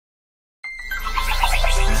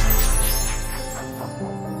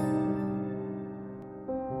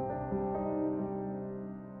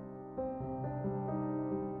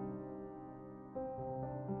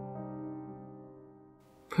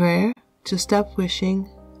prayer to stop wishing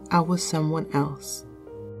I was someone else.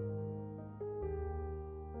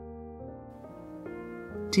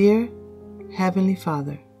 Dear Heavenly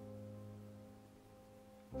Father,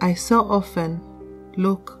 I so often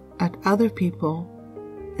look at other people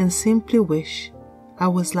and simply wish I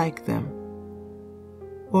was like them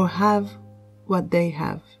or have what they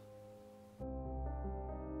have.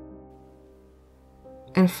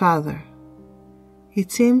 And Father,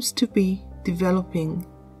 it seems to be developing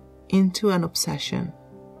into an obsession,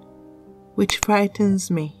 which frightens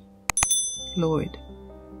me, Lord.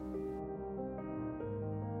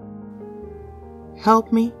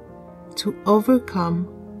 Help me to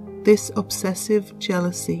overcome this obsessive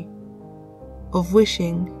jealousy of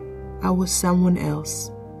wishing I was someone else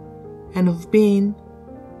and of being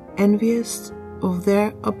envious of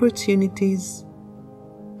their opportunities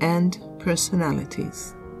and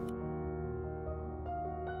personalities.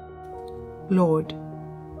 Lord,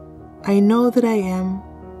 I know that I am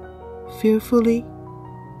fearfully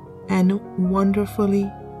and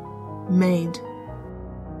wonderfully made,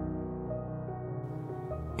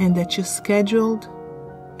 and that you scheduled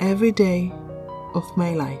every day of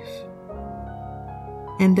my life,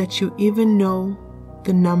 and that you even know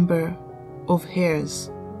the number of hairs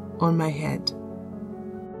on my head.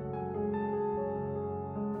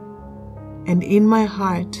 And in my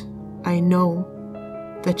heart, I know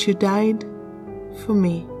that you died for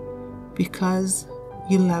me because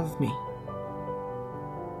you love me.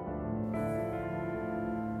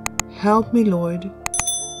 Help me, Lord,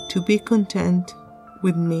 to be content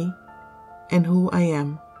with me and who I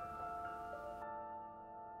am.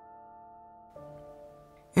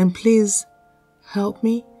 And please help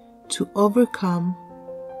me to overcome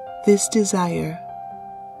this desire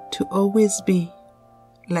to always be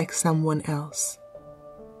like someone else.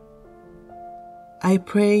 I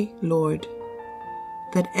pray, Lord,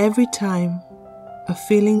 that every time a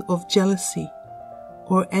feeling of jealousy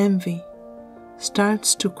or envy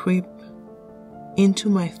starts to creep into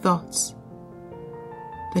my thoughts,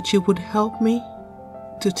 that you would help me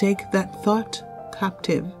to take that thought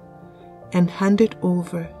captive and hand it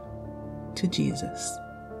over to Jesus.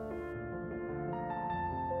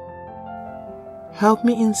 Help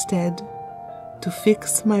me instead to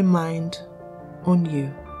fix my mind on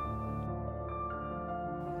you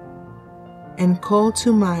and call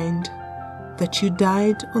to mind that you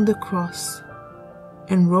died on the cross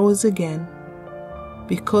and rose again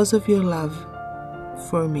because of your love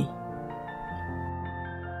for me.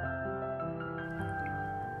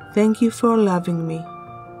 Thank you for loving me,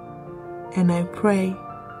 and I pray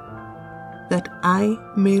that I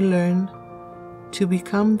may learn to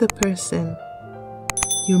become the person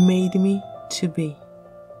you made me to be,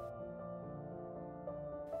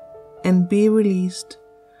 and be released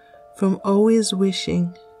from always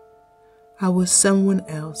wishing I was someone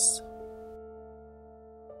else.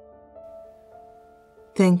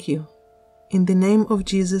 Thank you. In the name of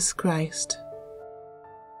Jesus Christ,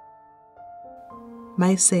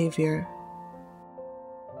 my Savior.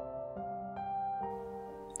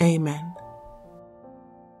 Amen.